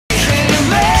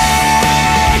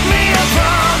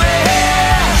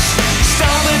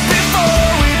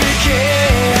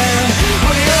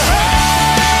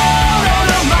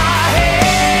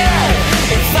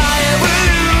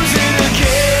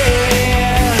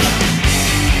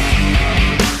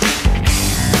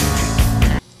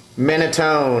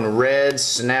Menatone Red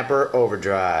Snapper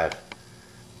Overdrive.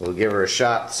 We'll give her a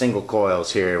shot, single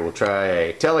coils here. We'll try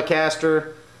a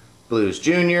Telecaster, Blues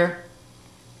Junior.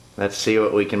 Let's see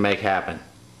what we can make happen.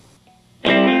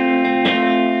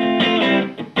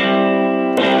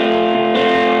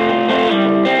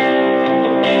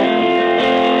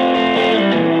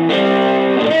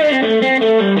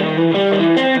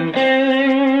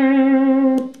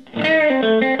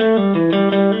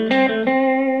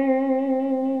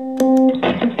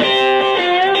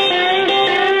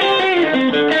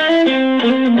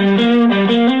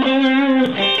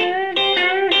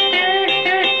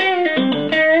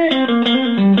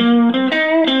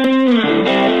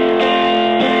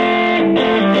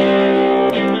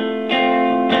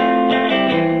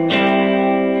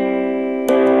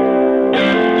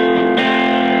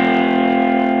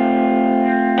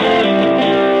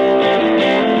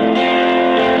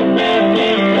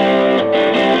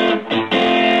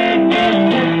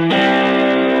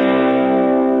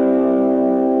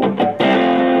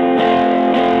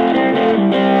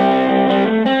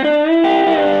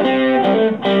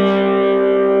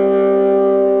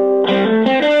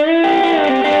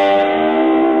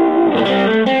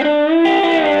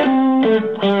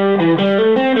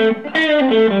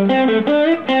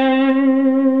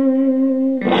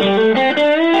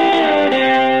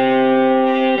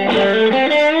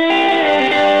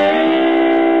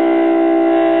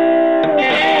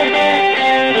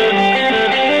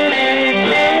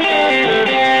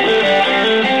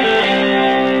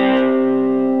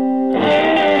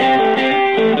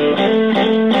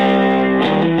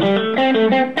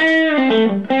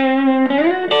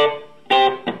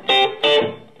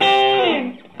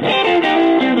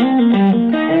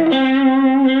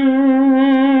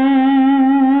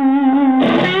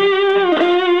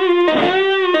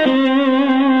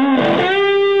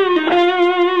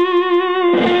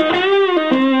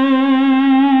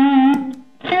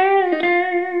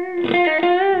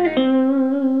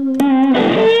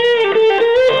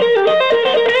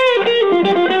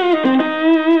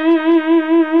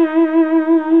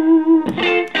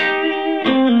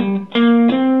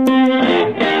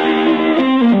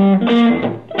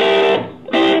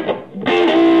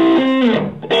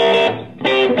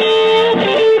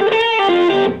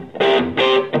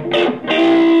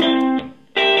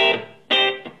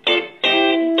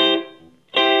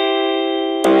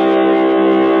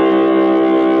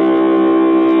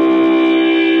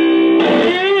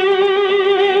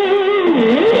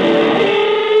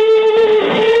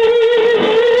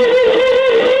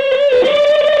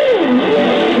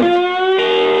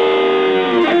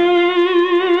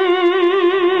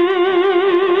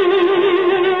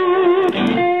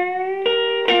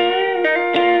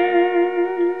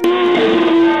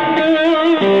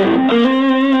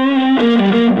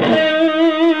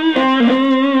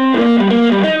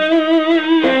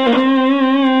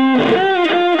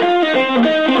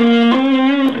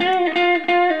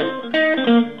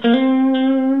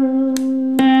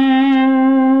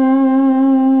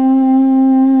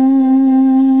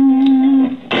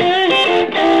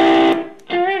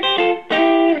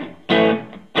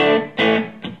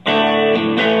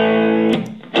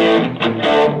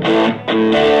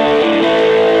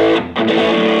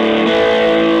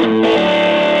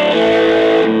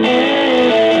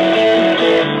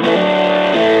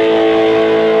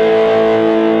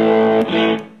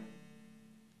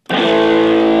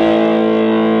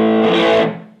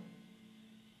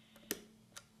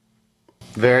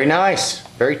 Very nice,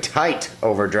 very tight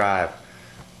overdrive.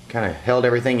 Kind of held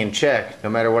everything in check no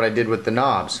matter what I did with the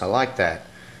knobs. I like that.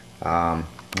 I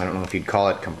don't know if you'd call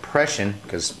it compression,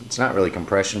 because it's not really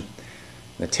compression.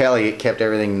 The Tele, it kept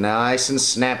everything nice and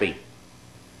snappy.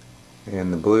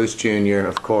 And the Blues Junior,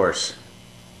 of course,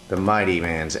 the Mighty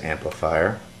Man's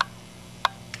amplifier.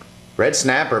 Red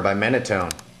Snapper by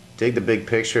Menatone. Dig the big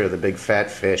picture of the big fat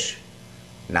fish.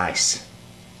 Nice.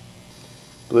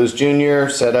 Blues Junior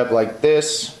set up like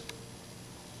this.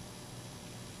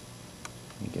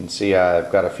 You can see I've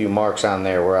got a few marks on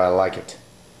there where I like it.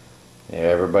 Yeah,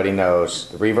 everybody knows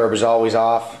the reverb is always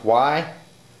off. Why?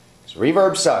 Because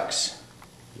reverb sucks.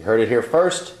 You heard it here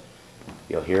first.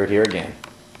 You'll hear it here again.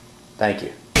 Thank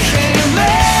you.